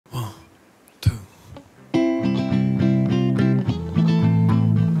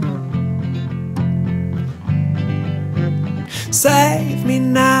Save me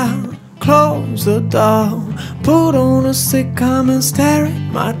now, close the door, put on a sitcom and stare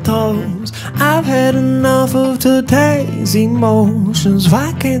at my toes. I've had enough of today's emotions.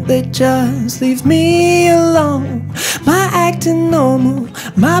 Why can't they just leave me alone? My acting normal,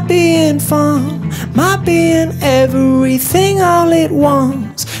 my being fun, my being everything all at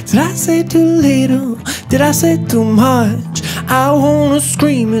once. Did I say too little? Did I say too much? I wanna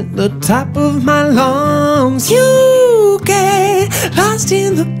scream at the top of my lungs. You get lost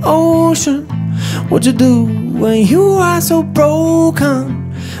in the ocean. What you do when you are so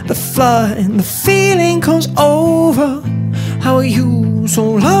broken? The flood and the feeling comes over. How are you so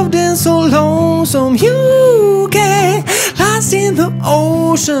loved and so lonesome? You get lost in the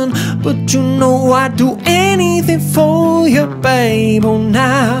ocean, but you know I'd do anything for you, babe. Oh,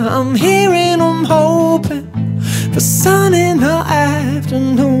 now I'm here and I'm hoping for sun in the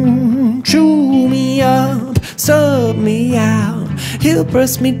afternoon. Chew me up, sub me out, he'll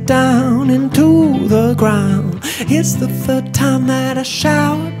press me down into the ground. It's the third time that I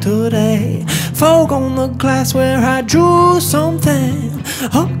showered today. Fog on the glass where I drew something.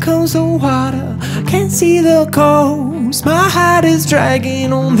 Up comes the water, can't see the coast. My heart is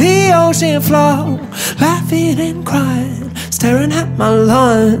dragging on the ocean floor, laughing and crying, staring at my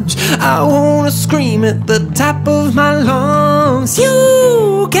lunch. I wanna scream at the top of my lungs.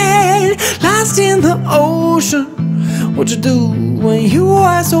 You get lost in the ocean. What you do when you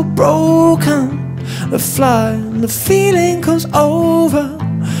are so broken? The flood, the feeling comes over.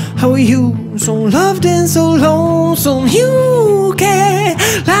 How are you so loved and so lonesome? You get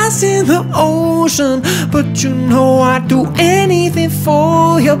lost in the ocean, but you know I'd do anything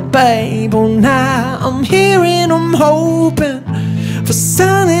for you, babe. Oh, now I'm here and I'm hoping for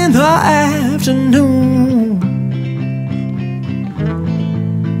sun in the afternoon.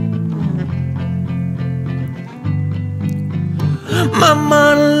 My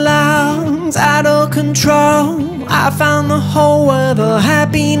monologue's out of control. I found the hole where the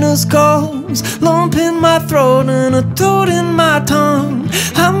happiness goes. Lump in my throat and a toad in my tongue.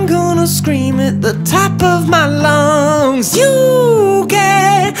 I'm gonna scream at the top of my lungs. You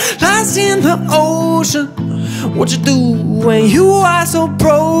get lost in the ocean. What you do when you are so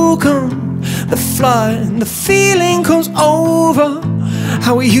broken? The flood, the feeling comes over.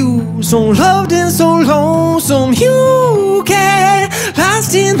 How are you so loved and so lonesome? You get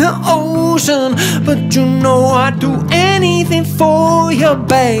lost in the ocean, but you know I'd do anything for you,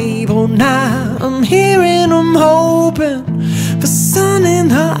 babe. Oh, now I'm here and I'm hoping for sun in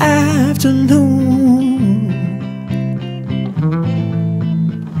the afternoon.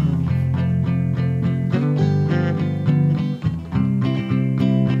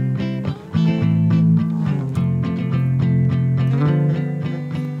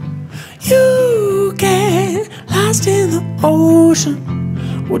 You get lost in the ocean.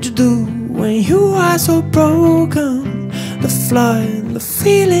 What you do when you are so broken? The flood, the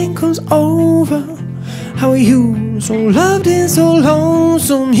feeling comes over. How are you so loved and so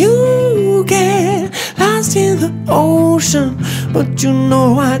lonesome? You get lost in the ocean, but you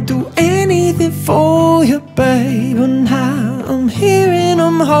know I'd do anything for you, babe. And now I'm here and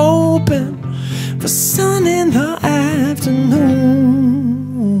I'm hoping for sun in the afternoon.